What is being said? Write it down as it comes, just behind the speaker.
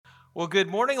Well, good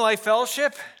morning, Life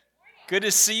Fellowship. Good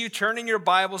to see you turning your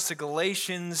Bibles to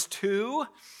Galatians 2.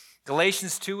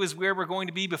 Galatians 2 is where we're going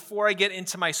to be. Before I get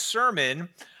into my sermon,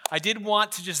 I did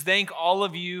want to just thank all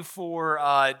of you for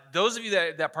those of you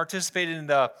that participated in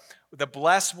the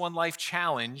Bless One Life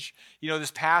Challenge. You know,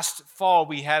 this past fall,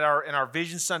 we had in our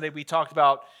Vision Sunday, we talked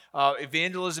about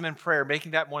evangelism and prayer,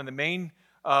 making that one of the main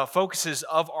focuses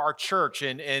of our church,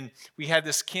 and we had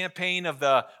this campaign of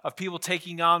people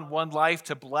taking on one life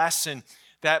to bless, and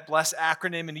that bless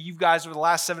acronym. And you guys over the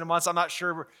last 7 months, I'm not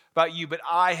sure about you, but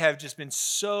I have just been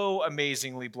so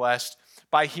amazingly blessed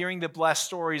by hearing the blessed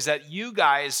stories that you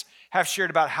guys have shared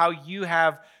about how you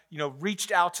have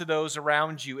reached out to those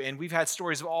around you. And we've had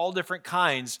stories of all different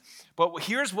kinds. But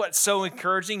here's what's so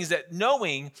encouraging is that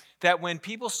knowing that when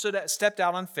people stepped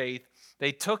out on faith,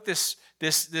 they took this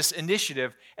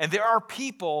initiative, and there are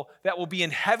people that will be in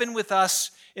heaven with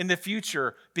us in the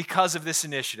future because of this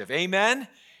initiative. Amen?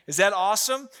 Is that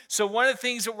awesome? So one of the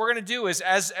things that we're going to do is,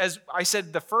 as I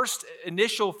said, the first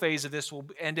initial phase of this will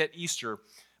end at Easter,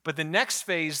 but the next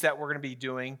phase that we're going to be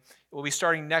doing will be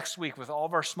starting next week with all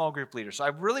of our small group leaders. So I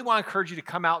really want to encourage you to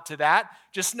come out to that.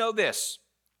 Just know this.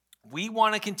 We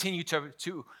want to continue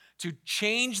to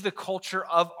change the culture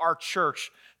of our church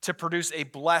to produce a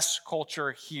blessed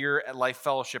culture here at Life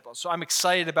Fellowship. So I'm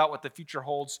excited about what the future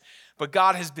holds. But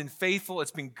God has been faithful;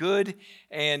 it's been good,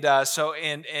 and just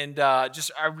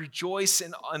I rejoice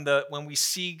when we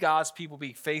see God's people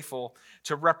be faithful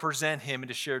to represent Him and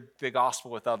to share the gospel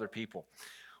with other people.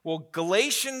 Well,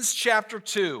 Galatians chapter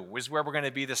 2 is where we're going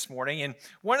to be this morning, and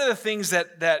one of the things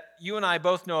that you and I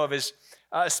both know of is,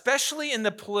 especially in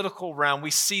the political realm, we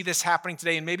see this happening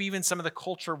today, and maybe even some of the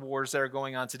culture wars that are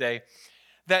going on today,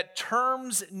 that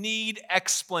terms need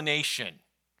explanation.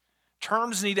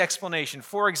 Terms need explanation.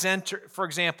 For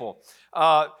example,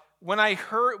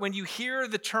 when you hear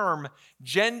the term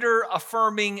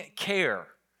gender-affirming care,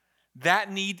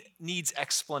 that needs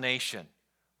explanation,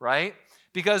 right?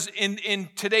 Because in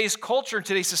today's culture, in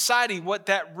today's society, what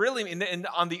that really means, and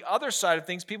on the other side of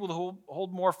things, people who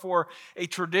hold more for a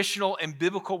traditional and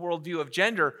biblical worldview of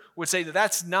gender would say that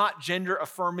that's not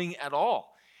gender-affirming at all.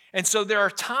 And so there are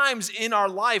times in our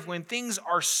life when things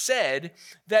are said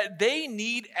that they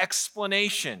need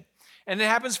explanation. And it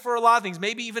happens for a lot of things.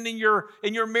 Maybe even in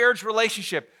your marriage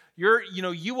relationship,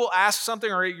 you will ask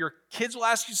something, or your kids will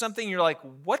ask you something, and you're like,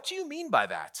 what do you mean by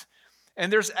that?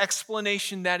 And there's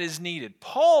explanation that is needed.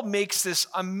 Paul makes this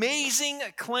amazing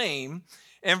claim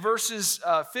in verses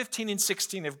 15 and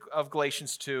 16 of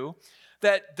Galatians 2,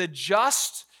 that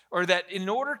that in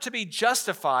order to be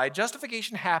justified,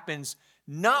 justification happens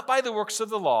not by the works of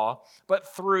the law,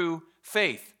 but through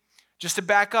faith. Just to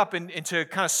back up and to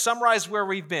kind of summarize where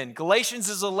we've been, Galatians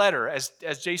is a letter, as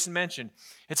Jason mentioned.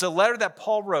 It's a letter that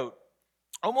Paul wrote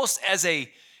almost as a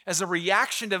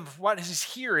reaction to what he's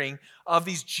hearing of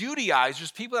these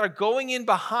Judaizers, people that are going in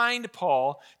behind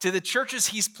Paul to the churches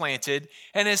he's planted,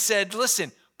 and has said,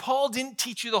 listen, Paul didn't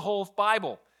teach you the whole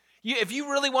Bible. If you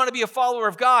really want to be a follower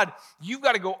of God, you've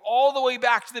got to go all the way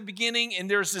back to the beginning, and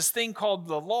there's this thing called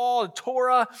the law, the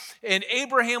Torah, and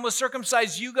Abraham was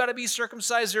circumcised, you got to be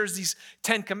circumcised. There's these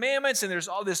 10 commandments, and there's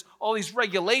all these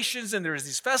regulations, and there's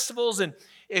these festivals, and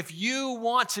if you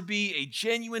want to be a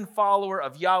genuine follower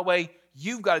of Yahweh,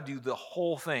 you've got to do the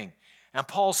whole thing. And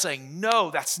Paul's saying,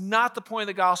 no, that's not the point of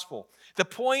the gospel. The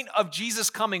point of Jesus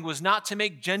coming was not to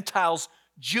make Gentiles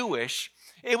Jewish.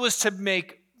 It was to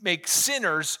make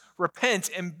sinners repent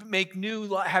and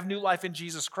have new life in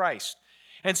Jesus Christ.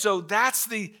 And so that's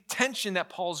the tension that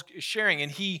Paul's sharing. And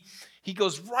he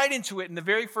goes right into it in the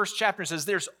very first chapter and says,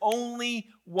 there's only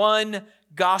one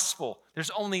gospel. There's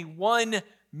only one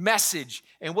message.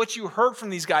 And what you heard from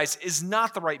these guys is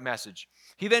not the right message.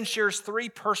 He then shares 3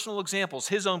 personal examples,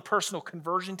 his own personal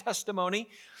conversion testimony.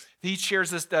 He shares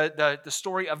the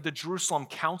story of the Jerusalem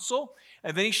Council.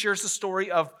 And then he shares the story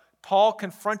of Paul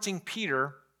confronting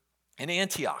Peter in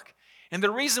Antioch. And the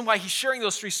reason why he's sharing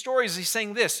those 3 stories is he's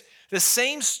saying this: the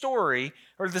same story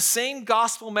or the same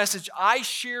gospel message I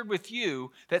shared with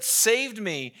you that saved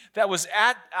me, that was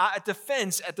at the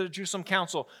fence at the Jerusalem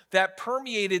Council, that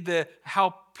permeated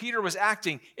how Peter was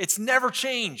acting, it's never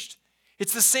changed.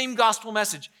 It's the same gospel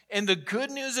message. And the good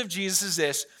news of Jesus is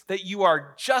this, that you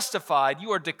are justified,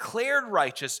 you are declared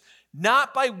righteous,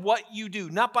 not by what you do,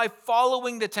 not by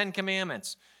following the 10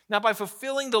 commandments, not by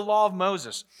fulfilling the law of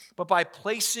Moses, but by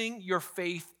placing your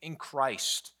faith in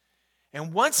Christ.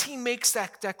 And once he makes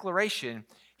that declaration,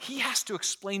 he has to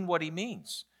explain what he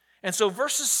means. And so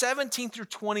verses 17 through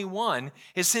 21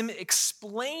 is him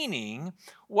explaining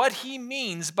what he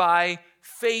means by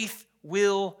faith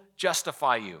will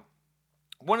justify you.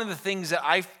 One of the things that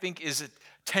I think is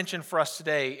tension for us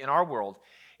today in our world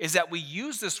is that we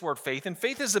use this word faith, and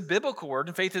faith is a biblical word,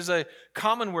 and faith is a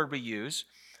common word we use,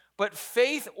 but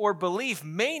faith or belief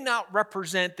may not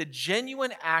represent the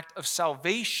genuine act of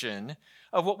salvation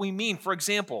of what we mean. For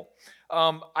example,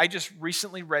 I just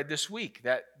recently read this week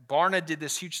that Barna did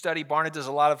this huge study. Barna does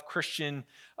a lot of Christian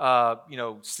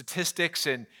statistics,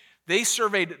 and they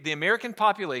surveyed the American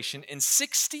population, and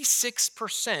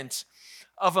 66%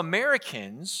 of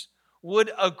Americans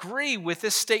would agree with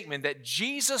this statement that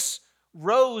Jesus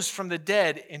rose from the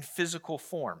dead in physical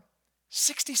form.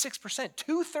 66%,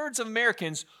 2/3 of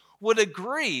Americans would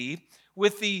agree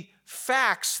with the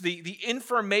facts, the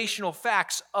informational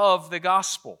facts of the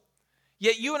gospel.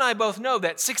 Yet you and I both know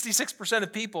that 66%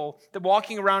 of people that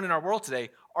walking around in our world today,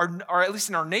 or at least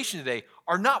in our nation today,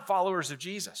 are not followers of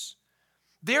Jesus.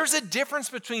 There's a difference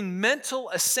between mental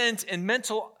assent and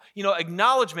mental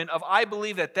acknowledgement of I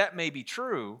believe that may be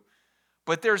true,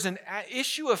 but there's an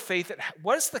issue of faith.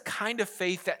 What is the kind of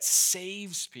faith that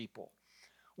saves people?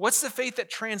 What's the faith that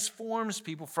transforms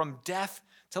people from death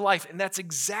to life? And that's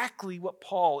exactly what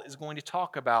Paul is going to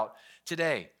talk about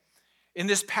today. In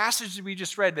this passage that we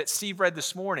just read, that Steve read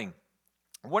this morning,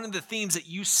 one of the themes that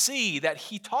you see that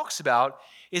he talks about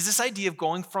is this idea of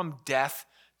going from death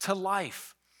to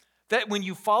life. That when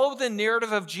you follow the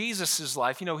narrative of Jesus'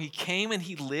 life, he came and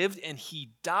he lived and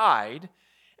he died,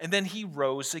 and then he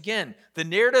rose again. The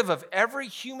narrative of every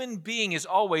human being is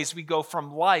always we go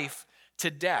from life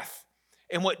to death.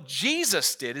 And what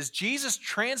Jesus did is Jesus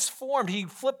transformed. He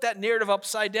flipped that narrative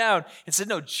upside down and said,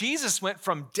 no, Jesus went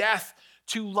from death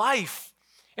to life.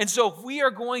 And so if we are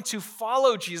going to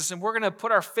follow Jesus and we're going to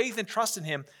put our faith and trust in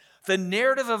him, the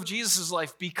narrative of Jesus'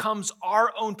 life becomes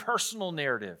our own personal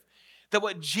narrative. That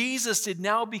what Jesus did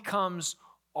now becomes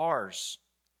ours.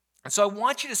 And so I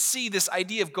want you to see this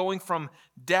idea of going from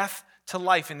death to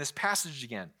life in this passage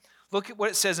again. Look at what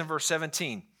it says in verse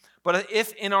 17. But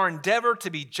if in our endeavor to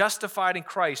be justified in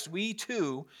Christ, we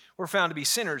too were found to be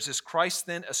sinners, is Christ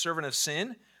then a servant of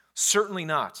sin? Certainly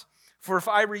not. For if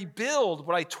I rebuild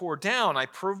what I tore down, I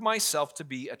prove myself to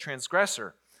be a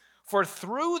transgressor. For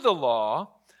through the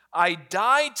law, I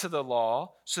died to the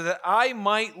law so that I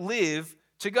might live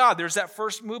to God. There's that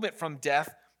first movement from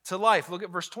death to life. Look at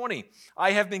verse 20.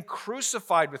 I have been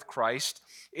crucified with Christ.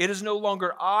 It is no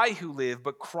longer I who live,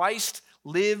 but Christ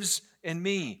lives in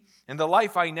me. And the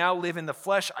life I now live in the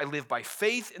flesh, I live by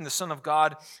faith in the Son of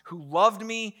God who loved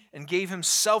me and gave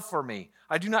himself for me.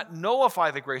 I do not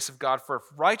nullify the grace of God, for if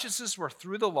righteousness were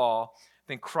through the law,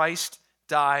 then Christ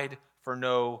died for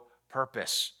no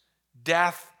purpose.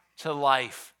 Death to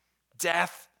life.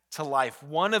 Death to life.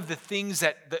 One of the things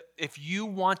that if you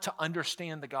want to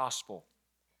understand the gospel,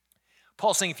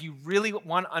 Paul's saying if you really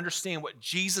want to understand what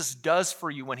Jesus does for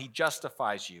you when he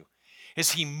justifies you,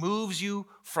 is he moves you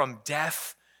from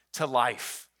death to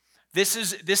life. This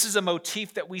is a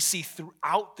motif that we see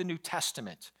throughout the New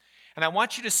Testament. And I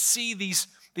want you to see this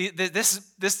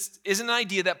is an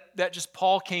idea that just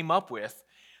Paul came up with.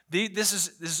 This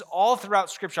is all throughout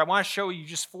Scripture. I want to show you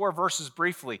just 4 verses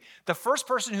briefly. The first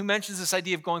person who mentions this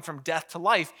idea of going from death to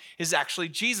life is actually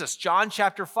Jesus. John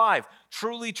chapter 5.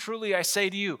 Truly, truly, I say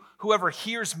to you, whoever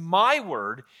hears my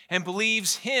word and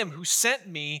believes him who sent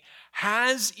me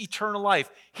has eternal life.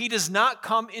 He does not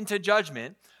come into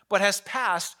judgment, but has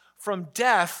passed from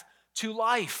death to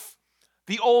life.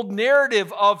 The old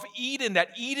narrative of Eden that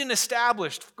Eden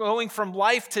established, going from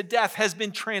life to death, has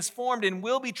been transformed and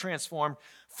will be transformed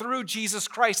through Jesus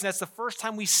Christ. And that's the first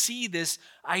time we see this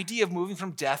idea of moving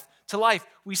from death to life.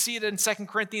 We see it in 2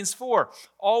 Corinthians 4,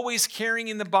 always carrying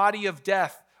in the body of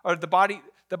death, or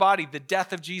the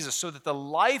death of Jesus, so that the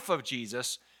life of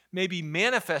Jesus may be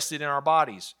manifested in our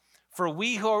bodies. For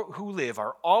we who live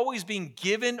are always being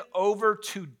given over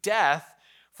to death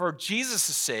for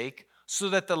Jesus' sake, so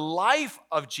that the life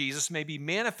of Jesus may be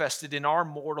manifested in our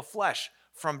mortal flesh,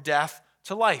 from death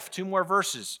to life. 2 more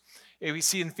verses. We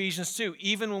see in Ephesians 2,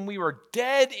 even when we were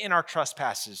dead in our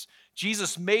trespasses,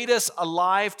 Jesus made us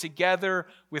alive together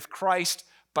with Christ.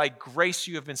 By grace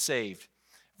you have been saved.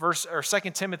 2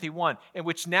 Timothy 1, in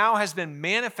which now has been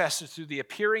manifested through the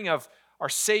appearing of our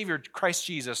Savior, Christ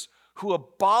Jesus, who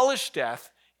abolished death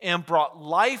and brought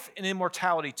life and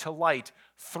immortality to light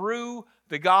through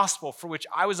the gospel, for which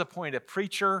I was appointed a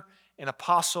preacher, an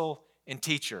apostle, and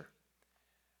teacher.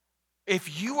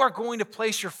 If you are going to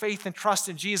place your faith and trust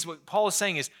in Jesus, what Paul is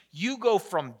saying is you go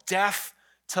from death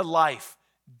to life.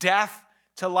 Death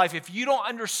to life. If you don't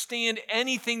understand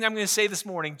anything that I'm going to say this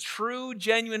morning, true,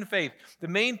 genuine faith, the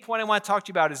main point I want to talk to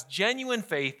you about is genuine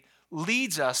faith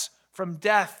leads us from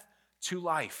death to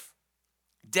life.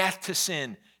 Death to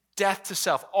sin, death to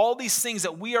self. All these things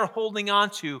that we are holding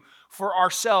on to for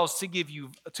ourselves to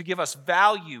give us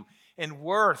value and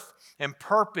worth and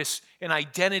purpose and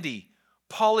identity.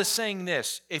 Paul is saying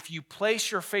this: if you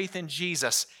place your faith in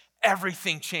Jesus,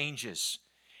 everything changes.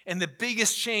 And the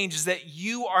biggest change is that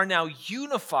you are now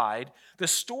unified. The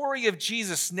story of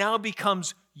Jesus now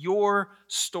becomes your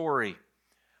story.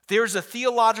 There's a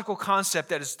theological concept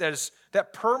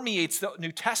that permeates the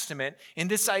New Testament, and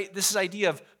this idea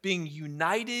of being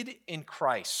united in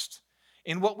Christ.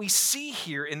 And what we see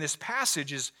here in this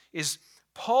passage is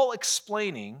Paul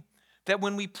explaining that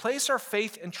when we place our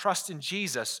faith and trust in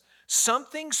Jesus,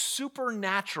 something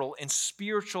supernatural and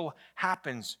spiritual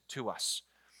happens to us.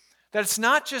 That it's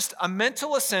not just a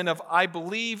mental assent of, I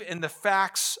believe in the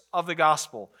facts of the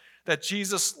gospel, that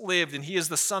Jesus lived and he is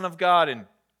the Son of God, and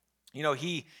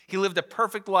he lived a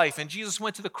perfect life, and Jesus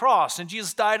went to the cross, and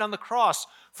Jesus died on the cross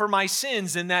for my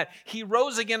sins, and that he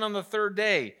rose again on the third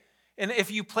day. And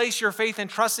if you place your faith and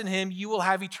trust in him, you will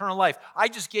have eternal life. I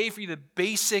just gave you the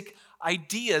basic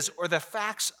ideas or the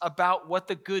facts about what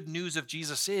the good news of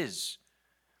Jesus is.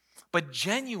 But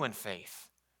genuine faith,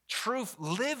 truth,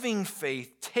 living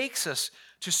faith takes us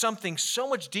to something so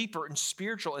much deeper and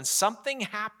spiritual, and something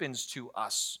happens to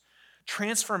us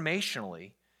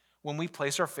transformationally when we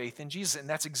place our faith in Jesus. And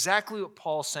that's exactly what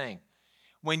Paul's saying.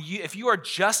 If you are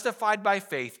justified by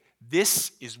faith,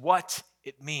 this is what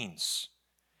it means.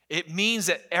 It means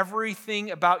that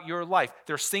everything about your life,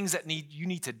 there's things that you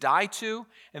need to die to,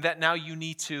 and that now you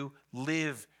need to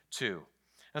live to.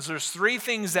 And so there's three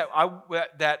things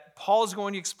that Paul is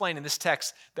going to explain in this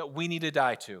text that we need to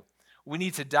die to. We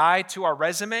need to die to our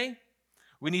resume.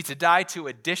 We need to die to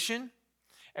addition.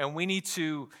 And we need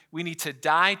to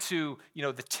die to,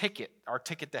 the ticket, our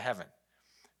ticket to heaven.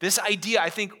 This idea, I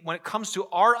think, when it comes to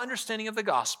our understanding of the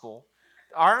gospel,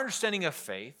 our understanding of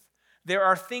faith, there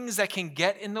are things that can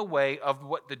get in the way of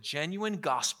what the genuine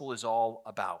gospel is all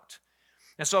about.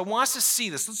 And so I want us to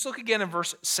see this. Let's look again in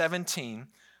verse 17.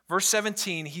 Verse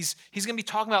 17, he's going to be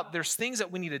talking about there's things that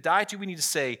we need to die to. We need to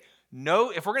say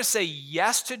no. If we're going to say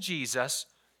yes to Jesus,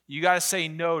 you got to say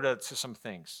no to some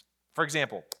things. For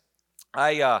example,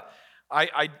 my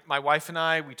wife and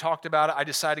I, we talked about it. I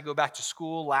decided to go back to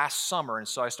school last summer, and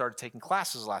so I started taking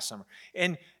classes last summer.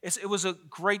 And it was a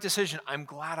great decision. I'm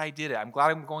glad I did it. I'm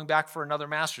glad I'm going back for another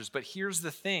master's. But here's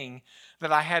the thing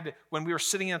that I had when we were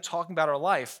sitting and talking about our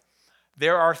life.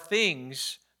 There are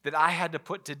things that I had to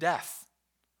put to death,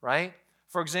 right?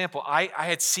 For example, I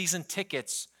had season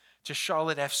tickets to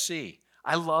Charlotte FC.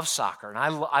 I love soccer,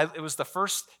 and it was the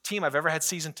first team I've ever had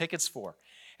season tickets for.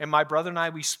 And my brother and I,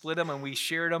 we split them and we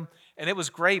shared them, and it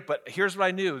was great. But here's what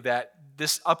I knew: that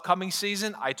this upcoming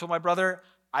season, I told my brother,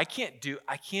 I can't do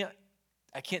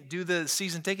the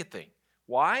season ticket thing.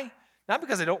 Why? Not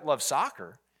because I don't love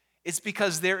soccer. It's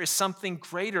because there is something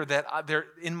greater that there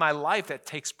in my life that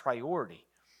takes priority.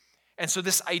 And so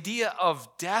this idea of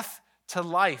death to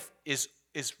life is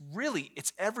really,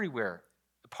 it's everywhere,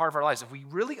 a part of our lives. If we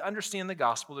really understand the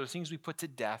gospel, there are things we put to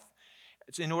death.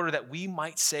 It's in order that we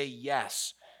might say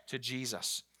yes to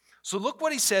Jesus. So look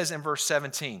what he says in verse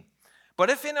 17. But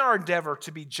if in our endeavor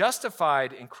to be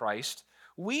justified in Christ,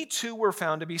 we too were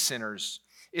found to be sinners,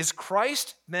 is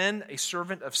Christ then a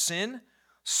servant of sin?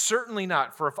 Certainly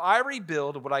not. For if I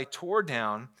rebuild what I tore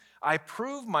down, I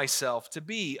prove myself to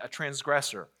be a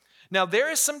transgressor. Now,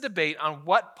 there is some debate on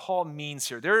what Paul means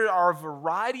here. There are a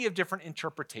variety of different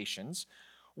interpretations.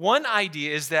 One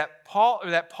idea is that Paul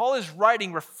is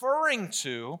writing referring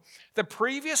to the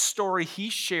previous story he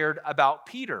shared about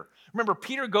Peter. Remember,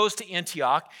 Peter goes to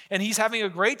Antioch, and he's having a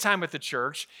great time with the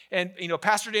church. And,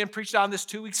 Pastor Dan preached on this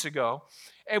 2 weeks ago.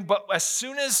 But as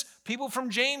soon as people from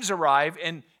James arrive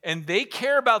and they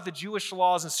care about the Jewish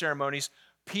laws and ceremonies,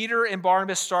 Peter and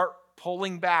Barnabas start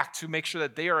pulling back to make sure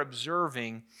that they are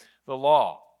observing the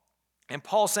law. And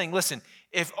Paul's saying, listen,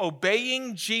 if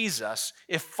obeying Jesus,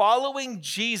 if following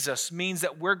Jesus means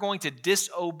that we're going to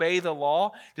disobey the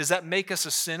law, does that make us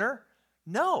a sinner?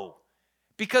 No,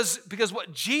 because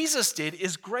what Jesus did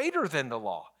is greater than the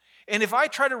law. And if I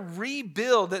try to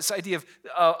rebuild this idea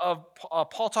of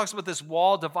Paul talks about this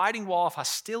wall, dividing wall of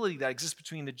hostility that exists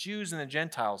between the Jews and the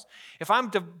Gentiles. If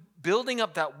I'm building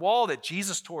up that wall that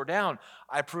Jesus tore down,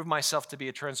 I prove myself to be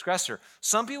a transgressor.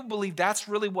 Some people believe that's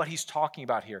really what he's talking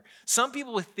about here. Some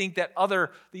people think that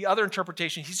the other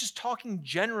interpretation, he's just talking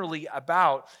generally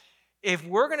about if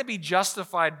we're going to be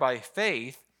justified by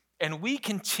faith and we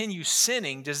continue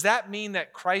sinning, does that mean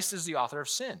that Christ is the author of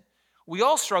sin? We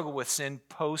all struggle with sin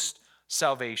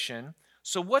post-salvation.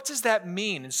 So what does that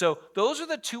mean? And so those are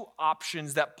the two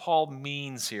options that Paul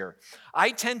means here.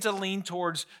 I tend to lean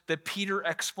towards the Peter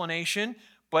explanation,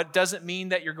 but doesn't mean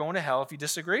that you're going to hell if you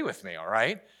disagree with me, all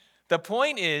right? The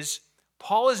point is,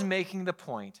 Paul is making the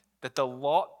point that the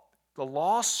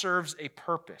law serves a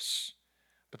purpose,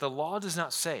 but the law does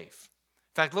not save.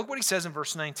 In fact, look what he says in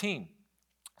verse 19.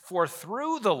 For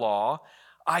through the law,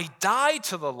 I died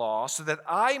to the law so that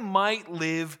I might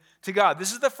live to God.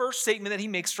 This is the first statement that he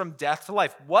makes from death to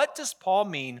life. What does Paul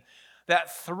mean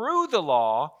that through the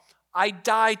law, I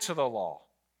died to the law?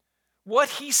 What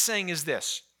he's saying is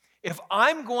this. If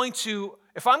I'm going to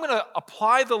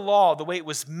apply the law the way it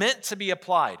was meant to be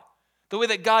applied, the way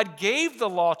that God gave the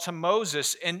law to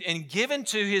Moses and given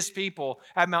to his people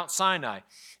at Mount Sinai,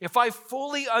 if I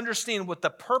fully understand what the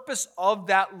purpose of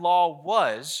that law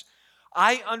was,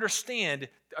 I understand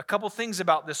a couple things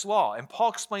about this law. And Paul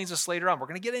explains this later on. We're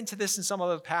going to get into this in some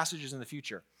other passages in the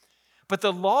future. But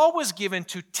the law was given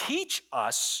to teach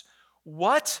us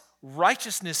what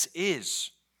righteousness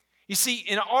is. You see,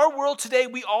 in our world today,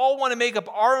 we all want to make up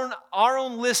our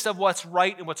own list of what's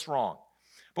right and what's wrong.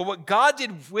 But what God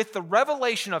did with the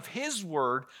revelation of his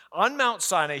word on Mount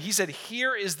Sinai, he said,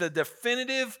 here is the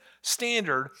definitive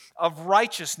standard of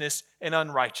righteousness and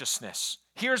unrighteousness.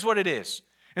 Here's what it is.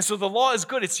 And so the law is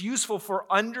good. It's useful for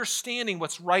understanding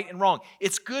what's right and wrong.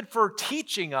 It's good for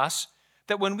teaching us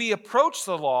that when we approach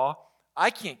the law, I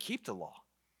can't keep the law.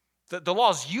 The law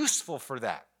is useful for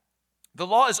that. The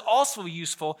law is also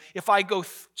useful if I go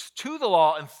to the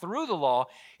law and through the law,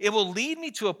 it will lead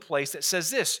me to a place that says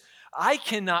this, I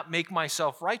cannot make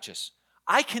myself righteous.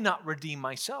 I cannot redeem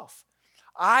myself.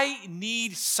 I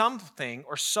need something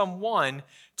or someone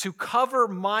to cover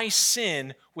my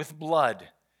sin with blood.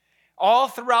 All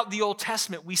throughout the Old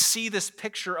Testament, we see this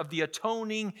picture of the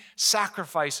atoning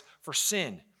sacrifice for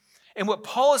sin. And what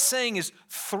Paul is saying is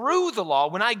through the law,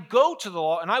 when I go to the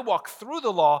law and I walk through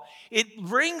the law, it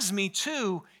brings me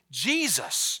to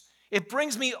Jesus. It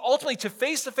brings me ultimately to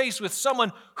face with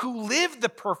someone who lived the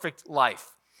perfect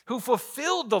life, who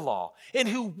fulfilled the law, and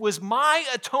who was my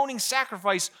atoning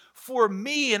sacrifice for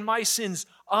me and my sins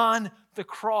on the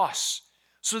cross.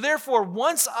 So therefore,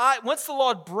 once the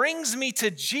law brings me to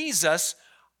Jesus,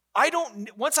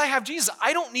 once I have Jesus,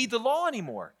 I don't need the law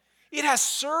anymore. It has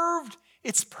served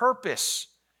its purpose.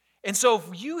 And so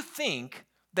if you think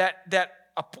that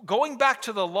going back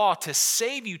to the law to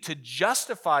save you, to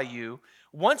justify you,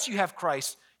 once you have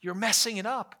Christ, you're messing it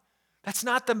up. That's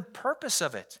not the purpose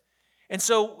of it. And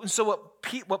so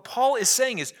what Paul is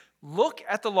saying is, look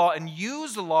at the law and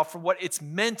use the law for what it's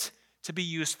meant to be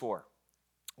used for.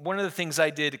 One of the things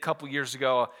I did a couple years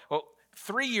ago,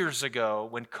 3 years ago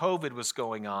when COVID was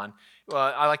going on,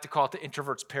 I like to call it the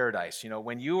introvert's paradise. You know,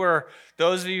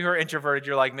 those of you who are introverted,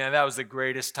 you're like, man, that was the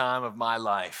greatest time of my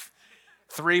life.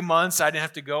 3 months, I didn't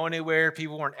have to go anywhere.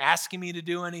 People weren't asking me to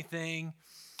do anything.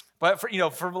 But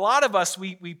for a lot of us,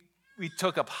 we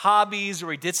took up hobbies or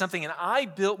we did something, and I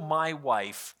built my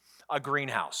wife a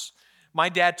greenhouse. My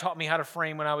dad taught me how to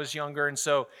frame when I was younger, and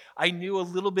so I knew a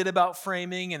little bit about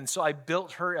framing, and so I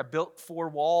built 4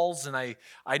 walls, and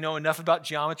I know enough about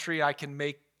geometry, I can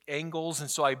make angles, and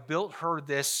so I built her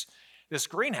this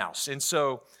greenhouse. And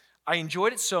so I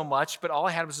enjoyed it so much, but all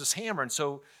I had was this hammer. And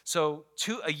so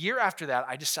a year after that,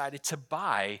 I decided to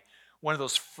buy one of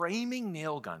those framing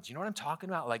nail guns. You know what I'm talking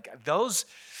about? Like those,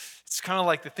 it's kind of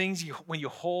like the things when you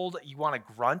hold, you want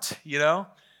to grunt, you know?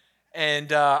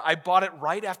 And I bought it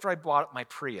right after I bought my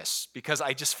Prius because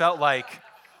I just felt like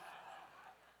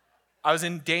I was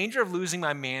in danger of losing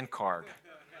my man card.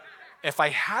 If I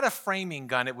had a framing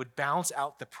gun, it would balance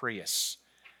out the Prius.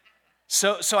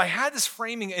 So I had this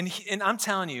framing, and I'm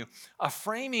telling you, a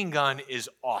framing gun is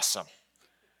awesome.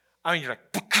 I mean, you're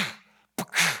like,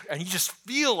 and you just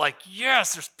feel like,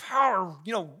 yes, there's power,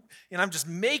 and I'm just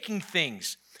making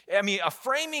things. I mean, a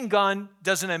framing gun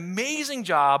does an amazing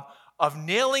job of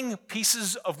nailing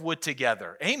pieces of wood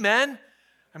together. Amen?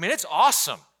 I mean, it's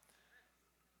awesome.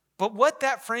 But what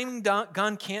that framing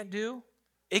gun can't do,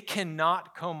 it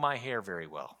cannot comb my hair very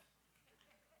well.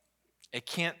 It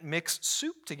can't mix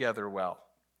soup together well.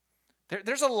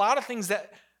 There's a lot of things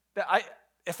that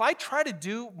if I try to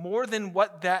do more than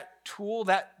what that tool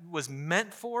that was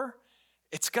meant for,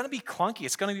 it's going to be clunky,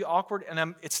 it's going to be awkward,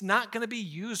 and it's not going to be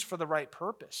used for the right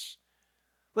purpose.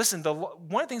 Listen,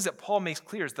 one of the things that Paul makes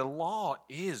clear is the law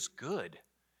is good.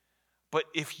 But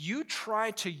if you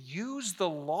try to use the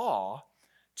law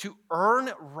to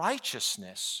earn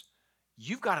righteousness,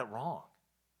 you've got it wrong.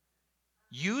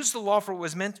 Use the law for what it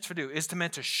was meant to do, is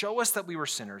meant to show us that we were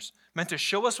sinners, meant to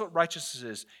show us what righteousness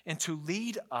is, and to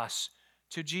lead us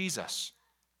to Jesus.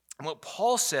 And what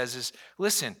Paul says is,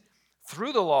 listen,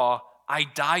 through the law, I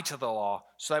died to the law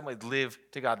so that I might live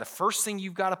to God. The first thing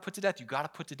you've got to put to death, you've got to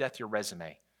put to death your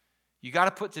resume. You got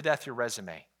to put to death your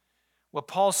resume. What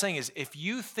Paul's saying is if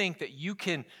you think that you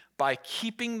can, by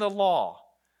keeping the law,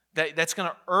 that's going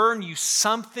to earn you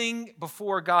something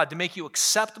before God, to make you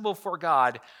acceptable for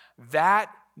God,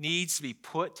 that needs to be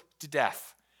put to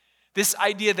death. This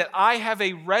idea that I have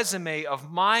a resume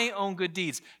of my own good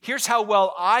deeds. Here's how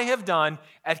well I have done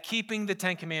at keeping the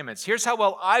Ten Commandments. Here's how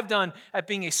well I've done at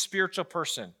being a spiritual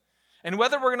person. And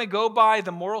whether we're going to go by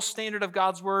the moral standard of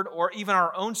God's word or even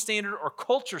our own standard or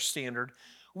culture standard,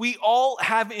 we all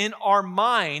have in our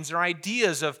minds our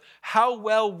ideas of how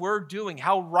well we're doing,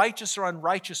 how righteous or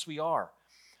unrighteous we are.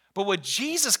 But what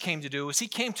Jesus came to do is he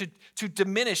came to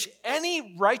diminish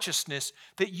any righteousness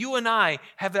that you and I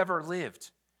have ever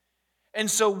lived.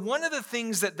 And so one of the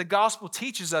things that the gospel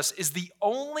teaches us is the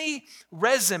only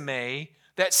resume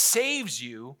that saves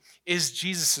you is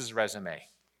Jesus' resume.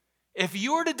 If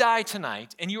you were to die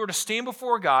tonight and you were to stand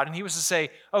before God and he was to say,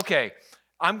 okay,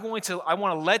 I want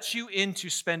to let you into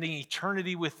spending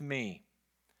eternity with me,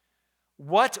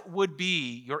 what would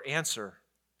be your answer?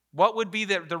 What would be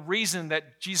the reason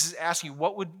that Jesus asked you?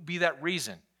 What would be that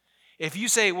reason? If you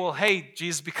say, well, hey,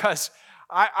 Jesus, because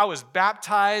I was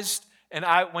baptized and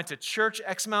I went to church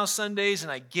X amount of Sundays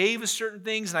and I gave certain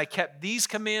things and I kept these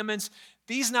commandments,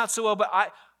 these not so well,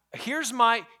 but here's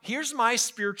my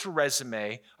spiritual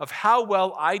resume of how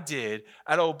well I did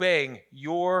at obeying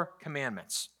your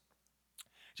commandments.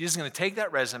 Jesus is going to take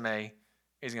that resume,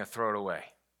 he's going to throw it away.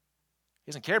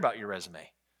 He doesn't care about your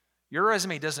resume. Your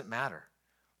resume doesn't matter.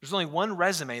 There's only one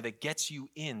resume that gets you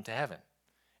into heaven.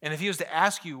 And if he was to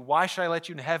ask you, why should I let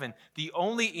you into heaven? The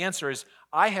only answer is,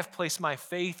 I have placed my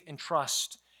faith and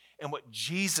trust in what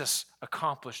Jesus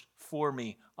accomplished for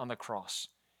me on the cross.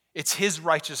 It's his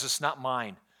righteousness, not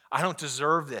mine. I don't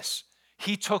deserve this.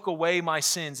 He took away my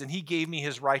sins and he gave me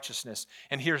his righteousness.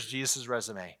 And here's Jesus'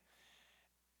 resume.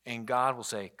 And God will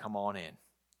say, come on in.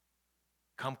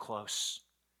 Come close.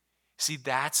 See,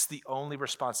 that's the only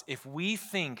response. If we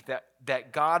think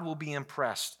that God will be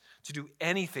impressed to do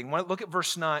anything, look at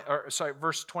verse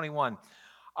 21.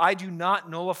 I do not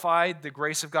nullify the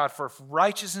grace of God, for if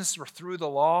righteousness were through the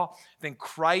law, then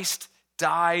Christ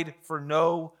died for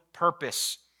no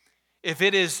purpose. If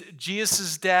it is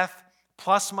Jesus' death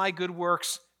plus my good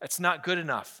works, it's not good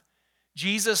enough.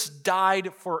 Jesus died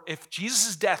if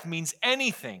Jesus' death means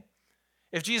anything,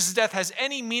 if Jesus' death has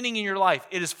any meaning in your life,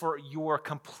 it is for your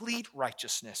complete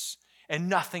righteousness and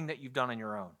nothing that you've done on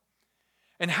your own.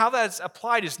 And how that's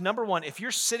applied is, number one, if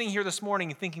you're sitting here this morning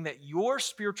and thinking that your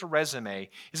spiritual resume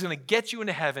is going to get you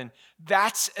into heaven,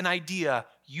 that's an idea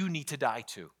you need to die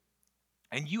to.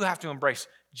 And you have to embrace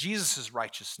Jesus'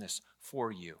 righteousness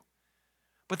for you.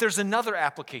 But there's another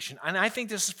application, and I think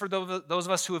this is for those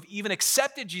of us who have even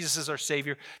accepted Jesus as our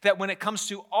Savior, that when it comes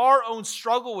to our own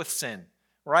struggle with sin,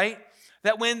 right?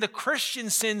 That when the Christian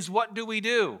sins, what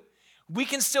do? We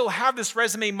can still have this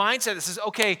resume mindset that says,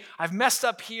 okay, I've messed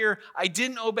up here. I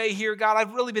didn't obey here. God,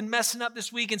 I've really been messing up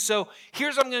this week. And so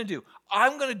here's what I'm going to do.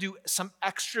 I'm going to do some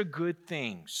extra good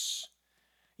things.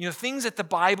 Things that the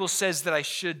Bible says that I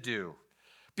should do.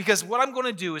 Because what I'm going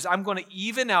to do is I'm going to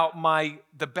even out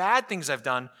the bad things I've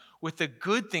done with the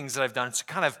good things that I've done. It's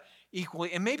kind of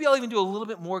equally, and maybe I'll even do a little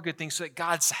bit more good things so that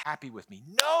God's happy with me.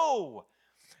 No!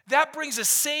 That brings the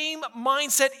same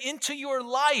mindset into your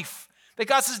life. That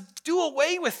God says, do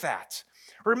away with that.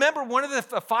 Remember, one of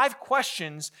the 5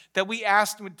 questions that we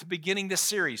asked at the beginning of this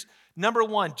series. Number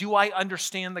 1, do I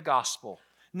understand the gospel?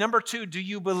 Number 2, do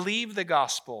you believe the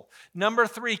gospel? Number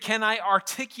 3, can I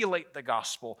articulate the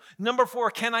gospel? Number 4,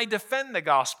 can I defend the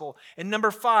gospel? And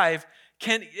number 5,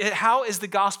 how is the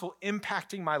gospel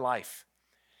impacting my life?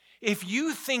 If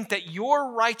you think that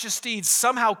your righteous deeds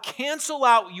somehow cancel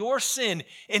out your sin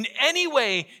in any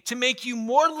way to make you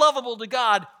more lovable to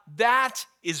God, that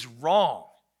is wrong.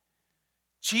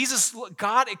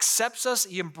 God accepts us,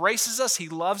 he embraces us, he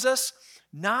loves us,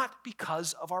 not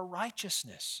because of our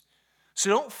righteousness.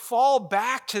 So don't fall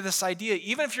back to this idea,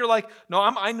 even if you're like, no,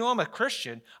 I know I'm a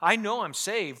Christian, I know I'm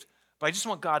saved, but I just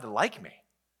want God to like me.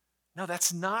 No,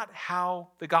 that's not how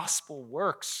the gospel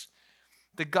works.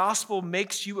 The gospel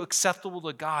makes you acceptable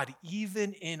to God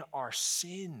even in our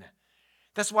sin.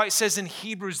 That's why it says in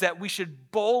Hebrews that we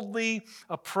should boldly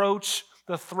approach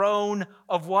the throne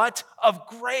of what? Of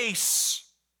grace.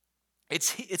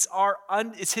 It's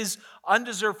his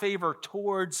undeserved favor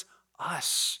towards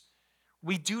us.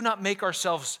 We do not make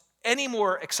ourselves any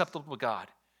more acceptable to God.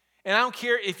 And I don't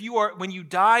care if when you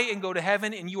die and go to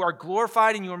heaven and you are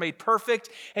glorified and you are made perfect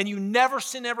and you never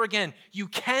sin ever again, you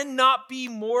cannot be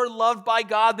more loved by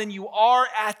God than you are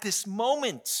at this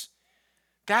moment.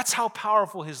 That's how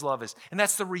powerful his love is. And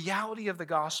that's the reality of the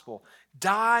gospel.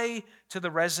 Die to the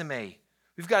resume.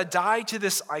 We've got to die to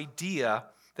this idea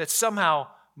that somehow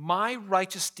my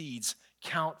righteous deeds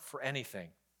count for anything.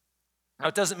 Now,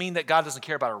 it doesn't mean that God doesn't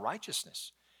care about our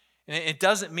righteousness. And it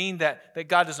doesn't mean that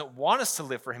God doesn't want us to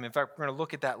live for him. In fact, we're going to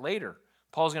look at that later.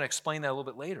 Paul's going to explain that a little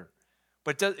bit later.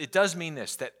 But it does mean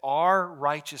this, that our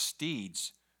righteous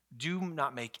deeds do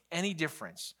not make any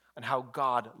difference on how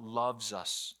God loves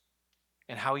us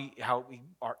and how we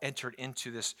are entered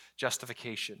into this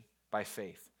justification by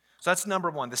faith. So that's number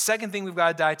one. The second thing we've got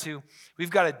to die to, we've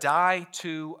got to die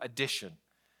to addition.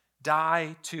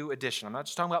 Die to addition. I'm not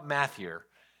just talking about math here.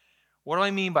 What do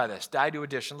I mean by this? Die to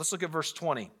addition. Let's look at verse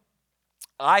 20.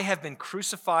 I have been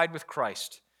crucified with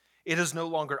Christ. It is no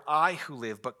longer I who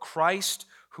live, but Christ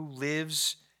who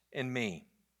lives in me.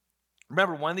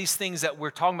 Remember, one of these things that we're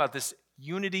talking about, this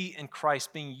unity in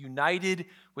Christ, being united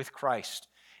with Christ.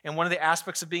 And one of the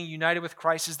aspects of being united with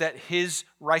Christ is that his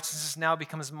righteousness now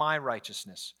becomes my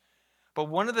righteousness. But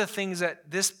one of the things that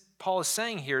this Paul is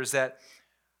saying here is that,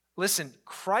 listen,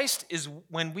 Christ is,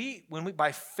 when we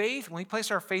by faith, when we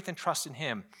place our faith and trust in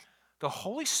him, the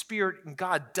Holy Spirit and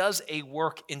God does a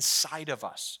work inside of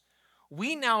us.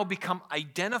 We now become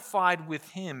identified with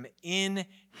him in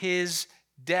his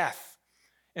death.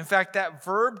 In fact, that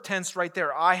verb tense right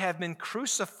there, I have been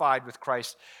crucified with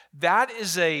Christ,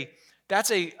 that's a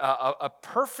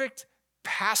perfect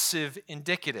passive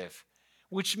indicative,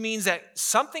 which means that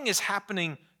something is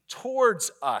happening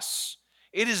towards us.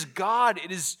 It is God,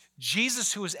 it is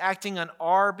Jesus who is acting on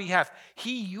our behalf.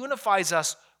 He unifies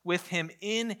us with him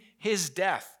in his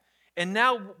death. And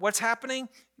now what's happening?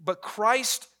 But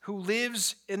Christ who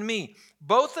lives in me.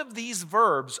 Both of these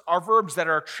verbs are verbs that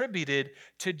are attributed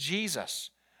to Jesus.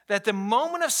 That the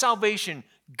moment of salvation,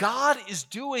 God is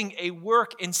doing a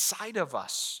work inside of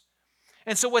us.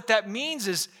 And so what that means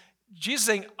is Jesus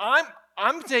saying,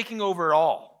 I'm taking over it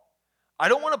all. I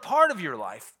don't want a part of your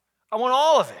life. I want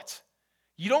all of it.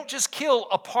 You don't just kill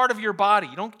a part of your body.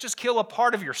 You don't just kill a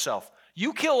part of yourself.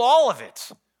 You kill all of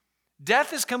it.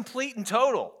 Death is complete and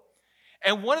total.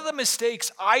 And one of the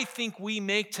mistakes I think we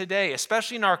make today,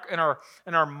 especially in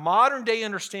our modern day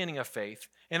understanding of faith,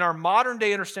 in our modern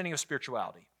day understanding of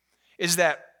spirituality, is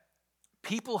that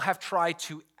people have tried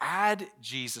to add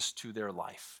Jesus to their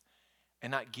life and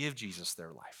not give Jesus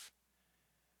their life.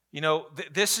 You know,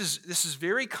 this is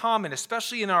very common,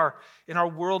 especially in our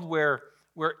world where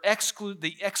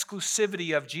the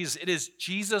exclusivity of Jesus. It is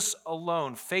Jesus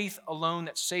alone, faith alone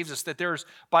that saves us, that there's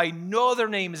by no other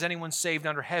name is anyone saved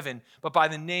under heaven, but by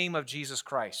the name of Jesus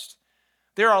Christ.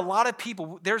 There are a lot of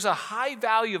people, there's a high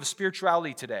value of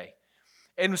spirituality today.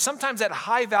 And sometimes that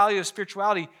high value of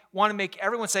spirituality want to make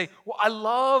everyone say, well, I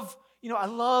love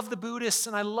the Buddhists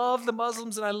and I love the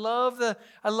Muslims and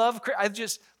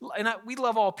we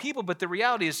love all people, but the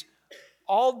reality is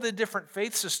all the different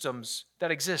faith systems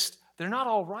that exist, they're not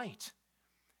all right.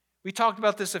 We talked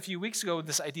about this a few weeks ago with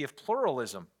this idea of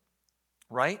pluralism,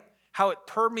 right? How it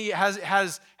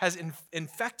has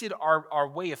infected our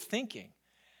way of thinking.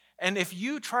 And if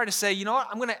you try to say, you know what,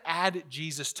 I'm going to add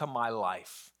Jesus to my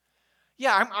life.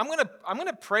 Yeah, I'm going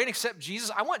to pray and accept Jesus.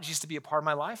 I want Jesus to be a part of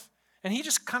my life. And he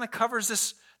just kind of covers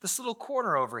this little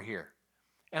corner over here.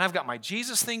 And I've got my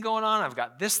Jesus thing going on. I've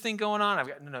got this thing going on.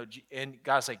 And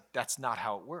God's like, that's not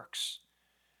how it works.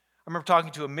 I remember talking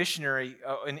to a missionary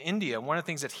in India. One of the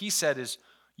things that he said is,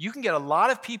 you can get a lot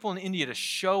of people in India to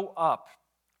show up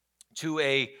to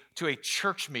a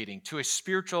church meeting, to a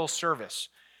spiritual service.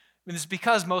 And it's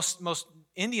because most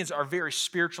Indians are very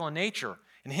spiritual in nature.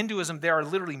 In Hinduism, there are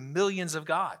literally millions of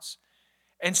gods.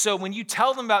 And so when you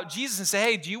tell them about Jesus and say,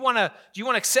 hey, do you want to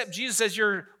accept Jesus as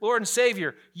your Lord and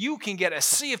Savior? You can get a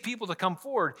sea of people to come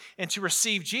forward and to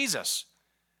receive Jesus.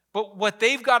 But what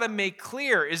they've got to make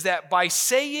clear is that by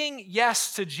saying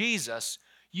yes to Jesus,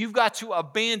 you've got to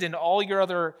abandon all your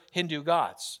other Hindu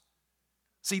gods.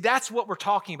 See, that's what we're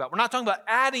talking about. We're not talking about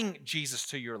adding Jesus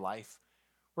to your life.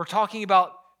 We're talking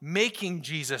about making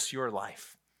Jesus your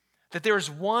life. That there is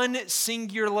one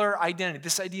singular identity,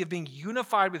 this idea of being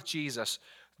unified with Jesus.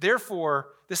 Therefore,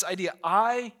 this idea,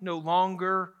 I no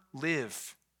longer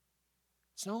live.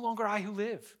 It's no longer I who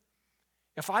live.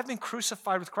 If I've been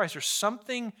crucified with Christ, there's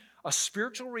something, a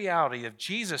spiritual reality of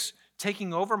Jesus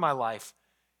taking over my life.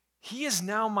 He is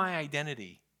now my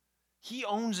identity. He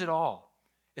owns it all.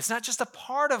 It's not just a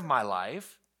part of my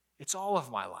life, it's all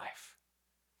of my life.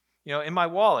 You know, in my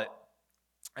wallet,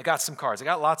 I got some cards. I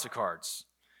got lots of cards.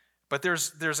 But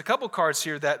there's a couple cards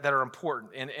here that are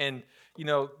important. And you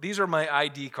know, these are my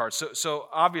ID cards. So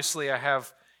obviously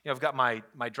I've got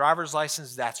my driver's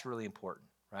license. That's really important,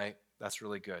 right? That's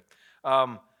really good.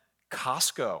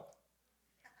 Costco.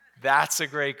 That's a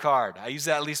great card. I use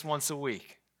that at least once a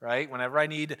week, right? Whenever I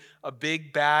need a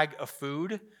big bag of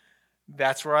food,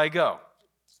 That's where I go.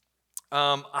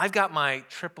 I've got my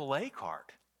AAA card.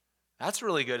 That's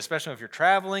really good, especially if you're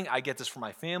traveling. I get this for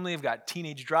my family. I've got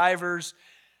teenage drivers.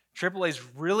 AAA is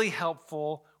really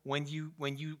helpful when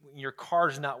your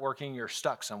car's not working, you're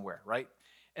stuck somewhere, right?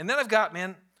 And then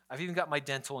I've even got my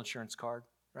dental insurance card,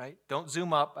 right? Don't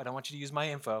zoom up. I don't want you to use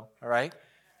my info, all right?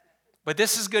 But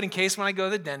this is good in case when I go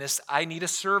to the dentist, I need a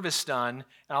service done,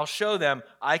 and I'll show them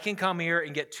I can come here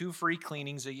and get 2 free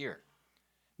cleanings a year.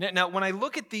 Now, when I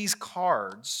look at these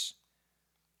cards,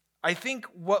 I think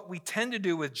what we tend to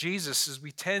do with Jesus is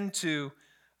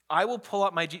I will pull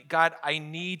up God, I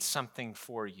need something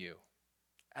for you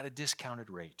at a discounted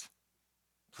rate.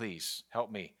 Please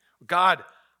help me. God,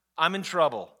 I'm in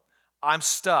trouble. I'm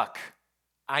stuck.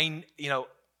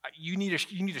 You need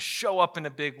to show up in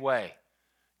a big way.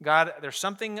 God, there's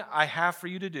something I have for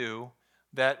you to do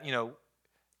that,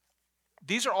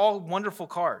 these are all wonderful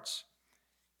cards.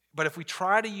 But if we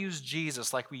try to use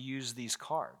Jesus like we use these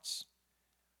cards,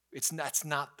 that's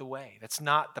not the way. That's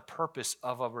not the purpose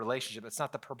of a relationship. That's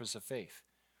not the purpose of faith.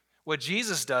 What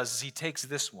Jesus does is he takes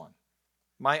this one,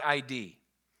 my ID.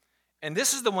 And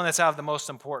this is the one that's out of the most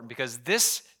important because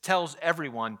this tells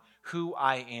everyone who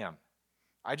I am.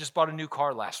 I just bought a new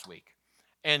car last week.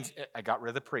 And I got rid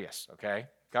of the Prius, okay?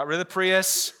 Got rid of the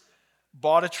Prius,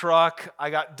 bought a truck. I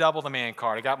got double the man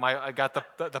card. I got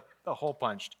the hole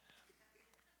punched.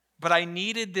 But I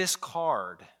needed this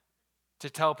card to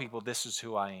tell people this is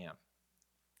who I am.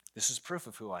 This is proof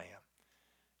of who I am.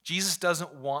 Jesus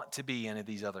doesn't want to be any of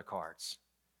these other cards.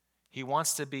 He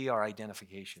wants to be our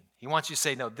identification. He wants you to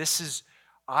say, no,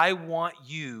 I want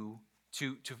you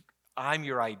I'm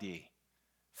your ID.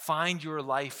 Find your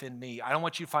life in me. I don't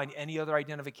want you to find any other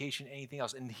identification, anything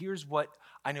else. And here's what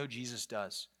I know Jesus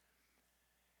does.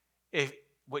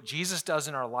 What Jesus does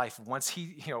in our life, once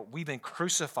we've been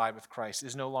crucified with Christ,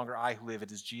 is no longer I who live,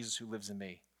 it is Jesus who lives in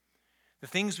me. The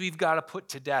things we've got to put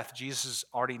to death, Jesus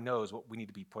already knows what we need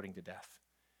to be putting to death.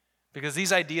 Because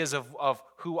these ideas of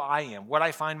who I am, what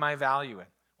I find my value in,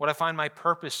 what I find my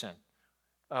purpose in,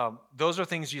 those are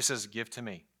things Jesus says, give to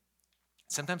me.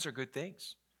 Sometimes they're good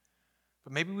things.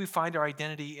 But maybe we find our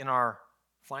identity in our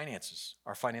finances,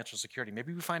 our financial security.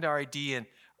 Maybe we find our identity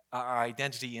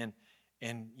in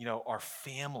our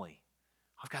family.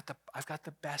 I've got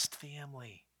the best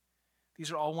family.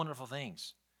 These are all wonderful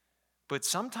things. But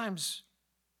sometimes,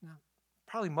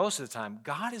 probably most of the time,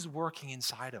 God is working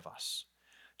inside of us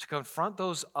to confront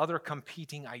those other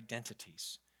competing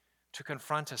identities, to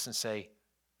confront us and say,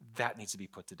 that needs to be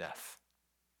put to death.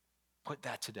 Put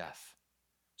that to death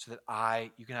so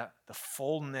that you can have the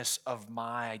fullness of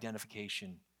my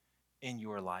identification in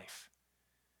your life.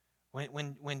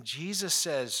 When Jesus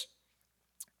says,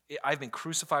 I've been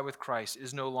crucified with Christ, it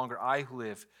is no longer I who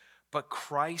live, but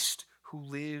Christ who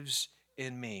lives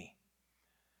in me.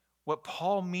 What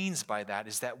Paul means by that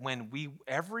is that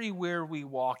everywhere we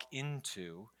walk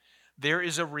into, there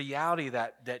is a reality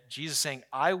that Jesus is saying,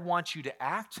 I want you to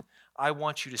act, I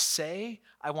want you to say,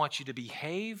 I want you to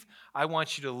behave, I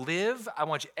want you to live, I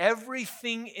want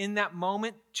everything in that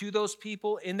moment to those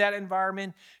people in that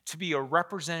environment to be a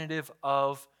representative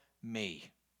of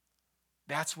me.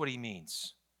 That's what he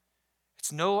means.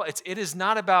 It is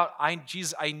not about,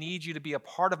 Jesus, I need you to be a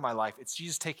part of my life. It's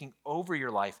Jesus taking over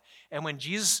your life. And when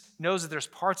Jesus knows that there's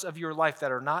parts of your life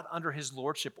that are not under his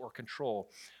lordship or control,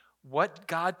 what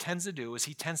God tends to do is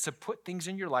he tends to put things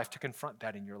in your life to confront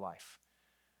that in your life.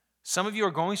 Some of you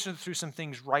are going through some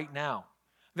things right now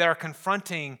that are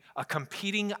confronting a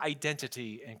competing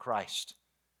identity in Christ.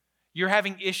 You're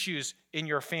having issues in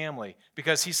your family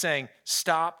because he's saying,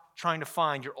 stop trying to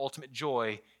find your ultimate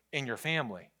joy in your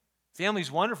family.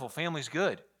 Family's wonderful, family's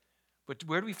good. But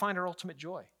where do we find our ultimate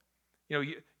joy?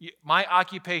 My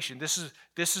occupation, this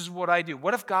is what I do.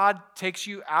 What if God takes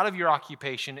you out of your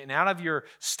occupation and out of your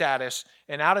status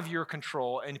and out of your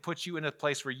control and puts you in a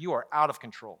place where you are out of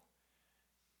control?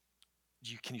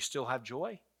 Can you still have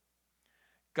joy?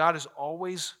 God is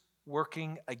always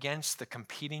working against the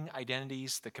competing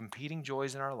identities, the competing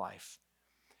joys in our life.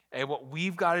 And what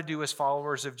we've got to do as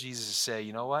followers of Jesus is say,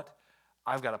 you know what?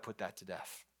 I've got to put that to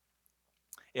death.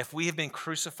 If we have been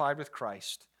crucified with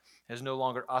Christ, it is no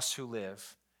longer us who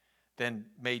live, then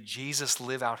may Jesus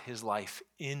live out his life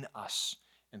in us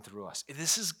and through us.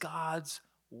 This is God's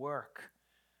work.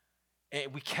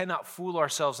 And we cannot fool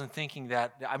ourselves in thinking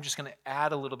that I'm just going to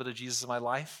add a little bit of Jesus in my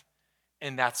life,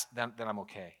 and then I'm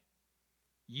okay.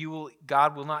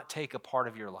 God will not take a part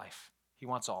of your life. He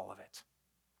wants all of it.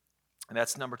 And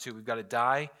that's number 2. We've got to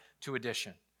die to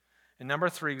addition. And number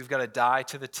 3, we've got to die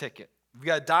to the ticket. We've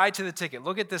got to die to the ticket.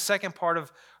 Look at the second part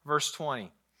of verse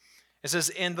 20. It says,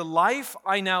 "In the life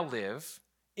I now live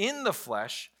in the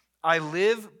flesh, I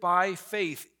live by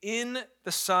faith in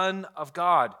the Son of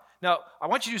God. Now, I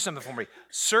want you to do something for me.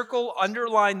 Circle,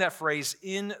 underline that phrase,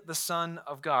 in the Son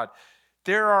of God.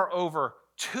 There are over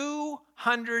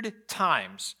 200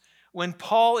 times when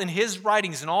Paul, in his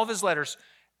writings and all of his letters,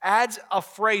 adds a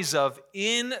phrase of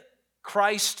in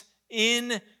Christ,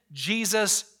 in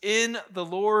Jesus, in the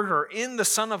Lord, or in the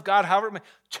Son of God, however it may.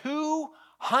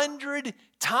 200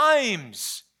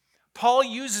 times Paul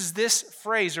uses this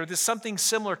phrase or this something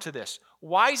similar to this.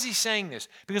 Why is he saying this?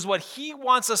 Because what he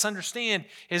wants us to understand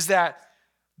is that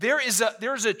there is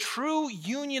a true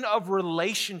union of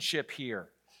relationship here.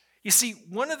 You see,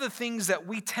 one of the things that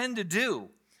we tend to do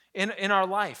in our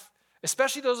life,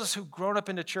 especially those of us who've grown up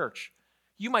in the church,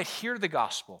 you might hear the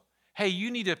gospel. Hey,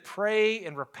 you need to pray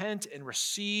and repent and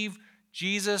receive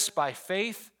Jesus by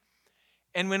faith.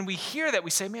 And when we hear that,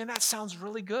 we say, man, that sounds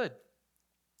really good.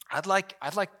 I'd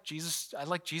like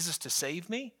Jesus to save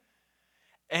me.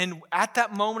 And at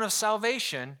that moment of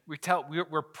salvation,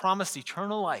 we're promised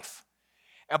eternal life.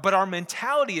 But our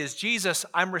mentality is, Jesus,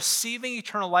 I'm receiving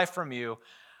eternal life from you.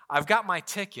 I've got my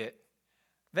ticket.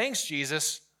 Thanks,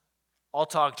 Jesus. I'll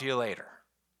talk to you later.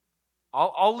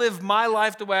 I'll live my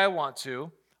life the way I want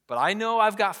to, but I know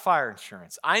I've got fire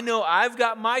insurance. I know I've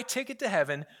got my ticket to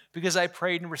heaven because I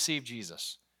prayed and received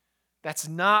Jesus. That's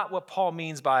not what Paul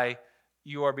means by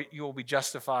you will be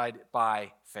justified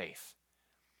by faith.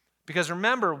 Because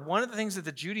remember, one of the things that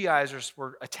the Judaizers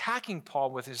were attacking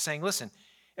Paul with is saying, listen,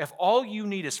 if all you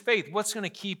need is faith, what's going to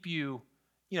keep you,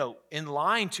 in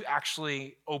line to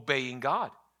actually obeying God?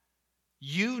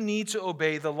 You need to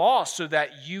obey the law so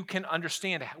that you can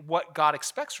understand what God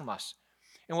expects from us.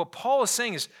 And what Paul is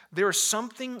saying is there is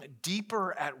something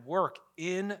deeper at work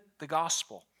in the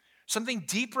gospel. Something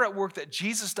deeper at work that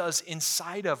Jesus does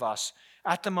inside of us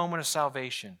at the moment of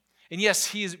salvation. And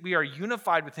yes, we are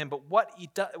unified with him, but what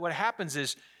happens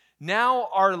is now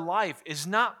our life is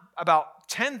not about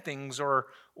 10 things or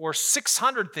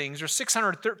 600 things or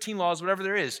 613 laws, whatever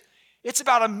there is. It's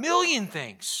about 1,000,000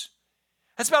 things.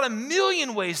 That's about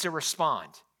 1,000,000 ways to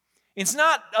respond. It's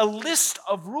not a list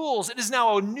of rules. It is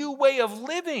now a new way of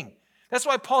living. That's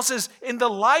why Paul says, in the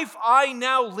life I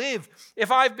now live,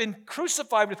 if I've been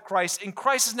crucified with Christ and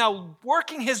Christ is now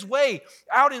working his way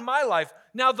out in my life,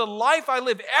 now the life I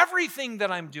live, everything that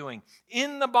I'm doing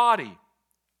in the body,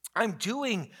 I'm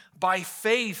doing by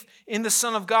faith in the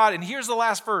Son of God. And here's the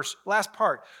last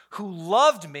part, who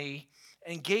loved me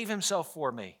and gave himself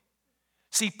for me.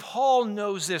 See, Paul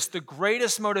knows this, the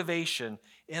greatest motivation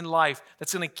in life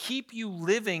that's going to keep you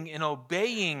living and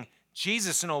obeying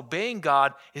Jesus and obeying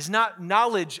God is not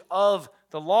knowledge of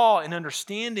the law and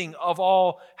understanding of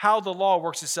how the law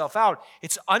works itself out.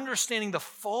 It's understanding the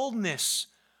fullness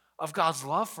of God's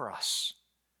love for us.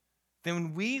 Then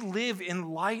when we live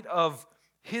in light of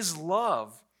his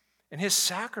love and his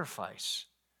sacrifice,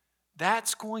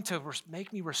 that's going to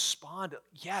make me respond,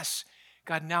 yes,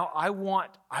 God, now I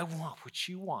want what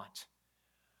you want.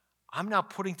 I'm now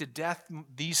putting to death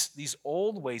these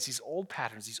old ways, these old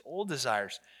patterns, these old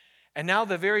desires. And now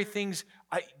the very things,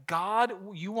 God,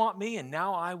 you want me, and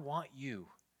now I want you.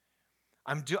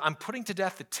 I'm putting to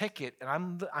death the ticket, and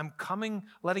I'm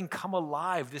letting come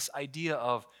alive this idea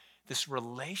of this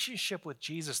relationship with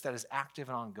Jesus that is active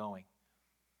and ongoing.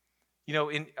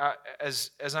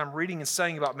 As I'm reading and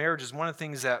studying about marriages, one of the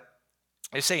things that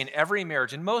they say in every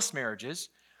marriage, in most marriages,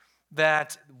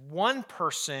 that one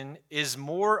person is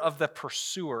more of the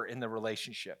pursuer in the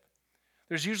relationship.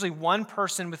 There's usually one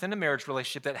person within a marriage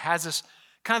relationship that has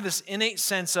this innate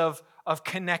sense of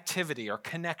connectivity or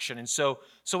connection. And so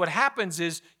what happens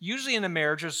is usually in a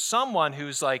marriage, there's someone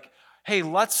who's like, hey,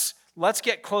 let's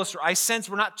get closer. I sense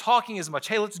we're not talking as much.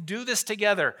 Hey, let's do this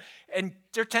together. And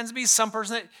there tends to be some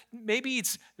person that maybe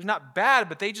they're not bad,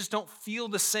 but they just don't feel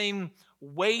the same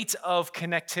weight of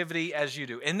connectivity as you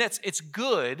do. And it's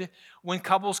good when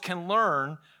couples can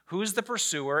learn who's the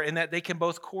pursuer and that they can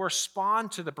both correspond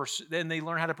to the pursuit, then they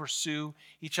learn how to pursue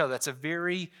each other. That's a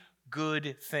very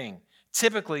good thing.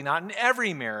 Typically, not in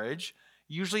every marriage,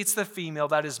 usually it's the female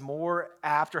that is more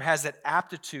apt or has that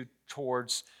aptitude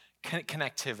towards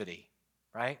connectivity,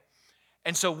 right?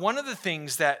 And so one of the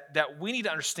things that we need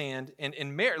to understand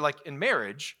in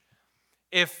marriage,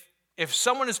 if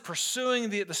someone is pursuing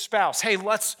the spouse, hey,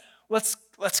 let's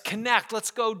connect,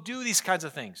 let's go do these kinds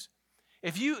of things.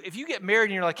 If you get married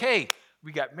and you're like, hey,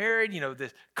 we got married,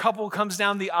 the couple comes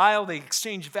down the aisle, they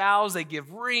exchange vows, they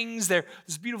give rings, there's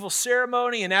this beautiful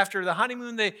ceremony, and after the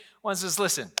honeymoon, one says,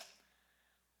 listen,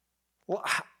 well,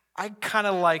 I kind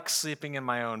of like sleeping in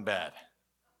my own bed.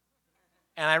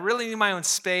 And I really need my own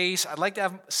space. I'd like to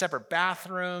have separate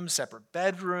bathrooms, separate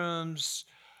bedrooms.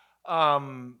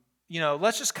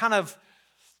 let's just kind of,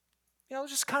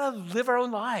 live our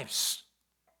own lives.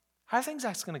 How do you think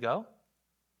that's going to go?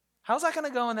 How's that going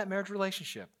to go in that marriage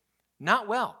relationship? Not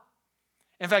well.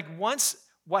 In fact,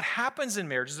 what happens in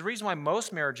marriage is the reason why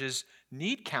most marriages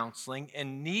need counseling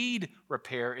and need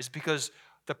repair is because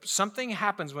something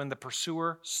happens when the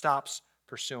pursuer stops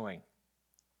pursuing.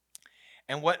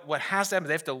 And what has to happen,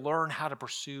 they have to learn how to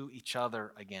pursue each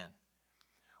other again.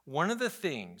 One of the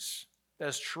things that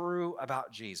is true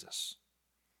about Jesus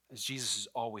is Jesus is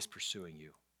always pursuing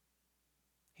you.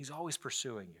 He's always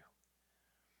pursuing you.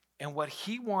 And what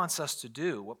he wants us to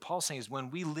do, what Paul's saying is when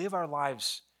we live our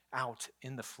lives out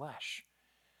in the flesh,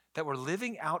 that we're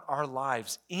living out our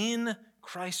lives in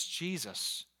Christ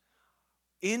Jesus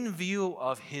in view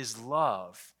of his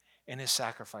love and his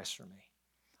sacrifice for me.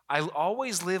 I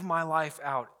always live my life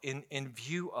out in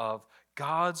view of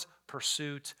God's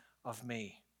pursuit of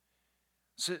me.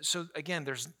 So again,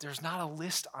 there's not a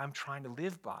list I'm trying to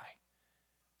live by.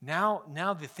 Now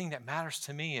the thing that matters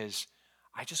to me is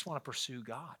I just want to pursue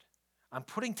God. I'm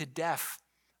putting to death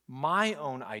my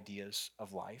own ideas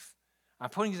of life. I'm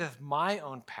putting to death my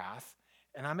own path,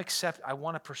 and I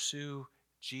want to pursue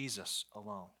Jesus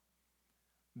alone.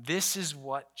 This is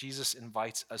what Jesus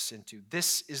invites us into.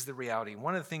 This is the reality.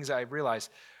 One of the things I realize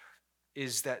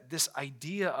is that this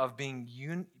idea of being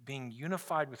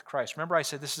unified with Christ, remember I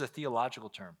said this is a theological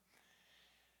term.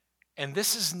 And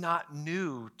this is not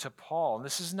new to Paul.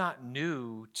 This is not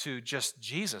new to just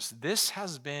Jesus. This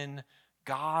has been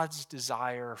God's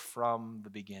desire from the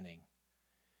beginning.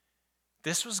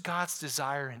 This was God's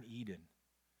desire in Eden.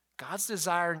 God's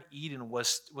desire in Eden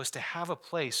was to have a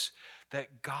place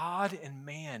that God and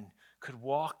man could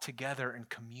walk together and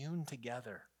commune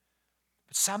together.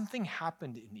 But something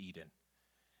happened in Eden.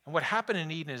 And what happened in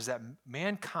Eden is that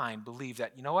mankind believed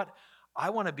that, you know what?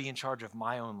 I want to be in charge of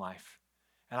my own life.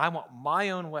 And I want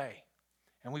my own way.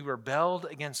 And we rebelled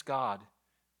against God,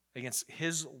 against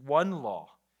his one law,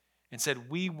 and said,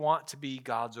 we want to be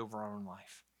gods over our own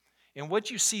life. And what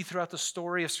you see throughout the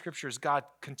story of Scripture is God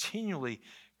continually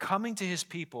coming to his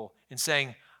people and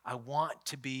saying, I want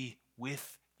to be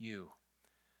with you.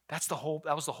 That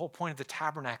was the whole point of the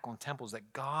tabernacle and temples,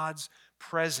 that God's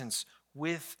presence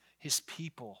with his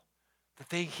people,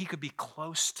 that he could be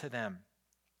close to them.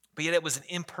 But yet it was an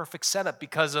imperfect setup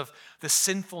because of the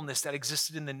sinfulness that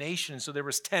existed in the nation. And so there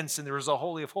was tents and there was a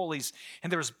Holy of Holies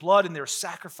and there was blood and there were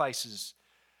sacrifices.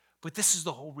 But this is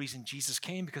the whole reason Jesus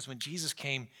came, because when Jesus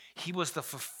came, he was the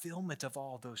fulfillment of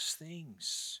all those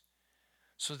things.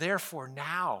 So therefore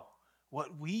now,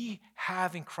 what we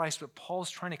have in Christ, what Paul is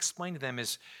trying to explain to them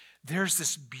is there's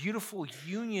this beautiful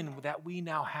union that we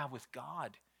now have with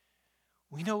God.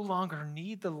 We no longer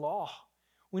need the law.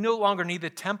 We no longer need the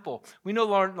temple. We no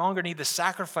longer need the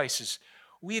sacrifices.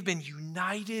 We have been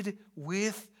united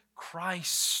with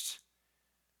Christ.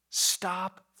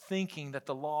 Stop thinking that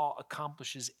the law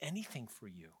accomplishes anything for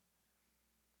you.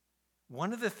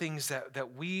 One of the things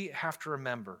that we have to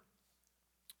remember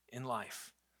in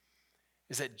life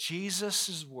is that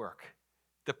Jesus' work,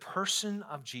 the person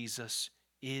of Jesus,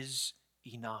 is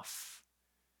enough.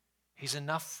 He's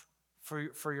enough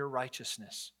for your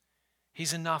righteousness.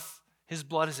 He's enough. His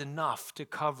blood is enough to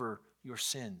cover your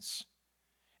sins.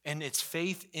 And it's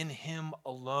faith in him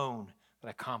alone that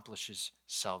accomplishes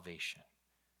salvation.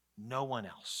 No one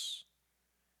else.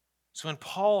 So when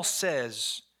Paul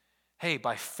says, hey,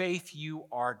 by faith you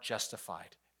are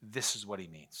justified, this is what he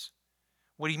means.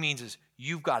 What he means is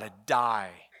you've got to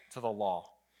die to the law.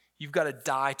 You've got to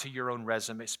die to your own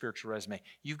resume, spiritual resume.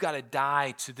 You've got to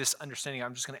die to this understanding.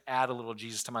 I'm just going to add a little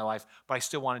Jesus to my life, but I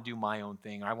still want to do my own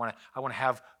thing. Or I want to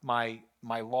have my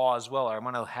law as well. Or I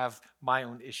want to have my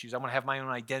own issues. I want to have my own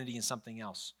identity in something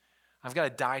else. I've got to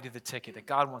die to the ticket that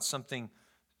God wants something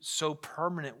so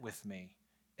permanent with me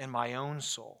in my own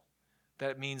soul that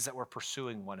it means that we're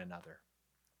pursuing one another.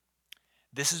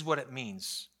 This is what it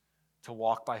means to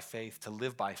walk by faith, to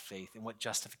live by faith, and what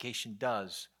justification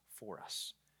does for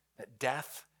us. That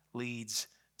death leads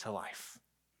to life.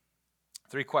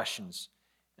 3 questions,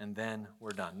 and then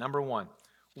we're done. Number 1,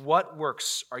 what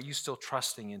works are you still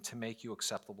trusting in to make you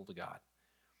acceptable to God?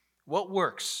 What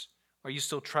works are you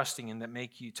still trusting in to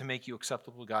make you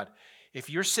acceptable to God? If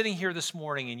you're sitting here this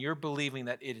morning and you're believing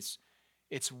that it's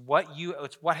what you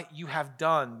have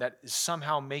done that is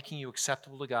somehow making you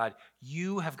acceptable to God,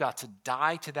 you have got to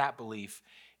die to that belief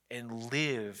and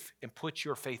live and put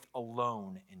your faith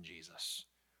alone in Jesus.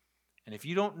 And if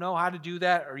you don't know how to do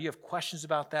that, or you have questions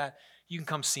about that, you can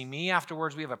come see me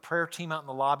afterwards. We have a prayer team out in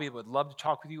the lobby that would love to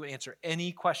talk with you and answer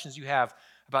any questions you have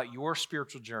about your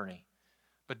spiritual journey.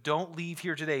 But don't leave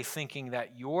here today thinking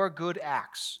that your good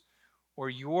acts or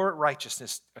your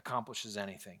righteousness accomplishes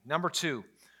anything. Number two,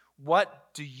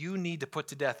 what do you need to put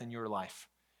to death in your life?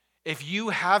 If you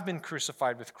have been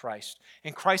crucified with Christ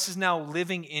and Christ is now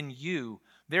living in you,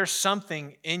 there's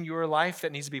something in your life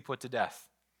that needs to be put to death.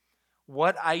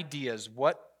 What ideas,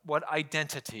 what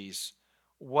identities,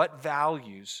 what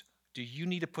values do you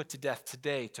need to put to death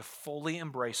today to fully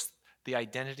embrace the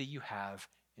identity you have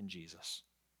in Jesus?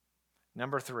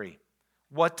 Number three,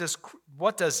 what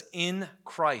does in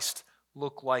Christ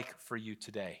look like for you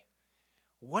today?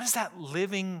 What does that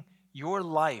living your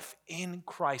life in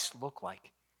Christ look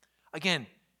like? Again,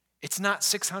 it's not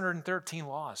 613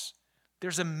 laws.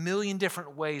 There's a million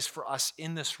different ways for us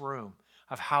in this room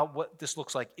of what this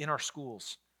looks like in our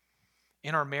schools,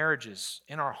 in our marriages,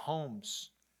 in our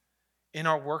homes, in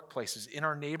our workplaces, in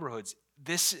our neighborhoods.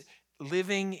 This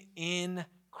living in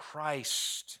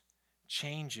Christ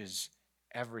changes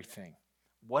everything.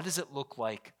 What does it look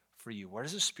like for you? What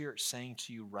is the Spirit saying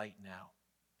to you right now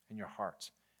in your heart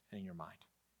and in your mind?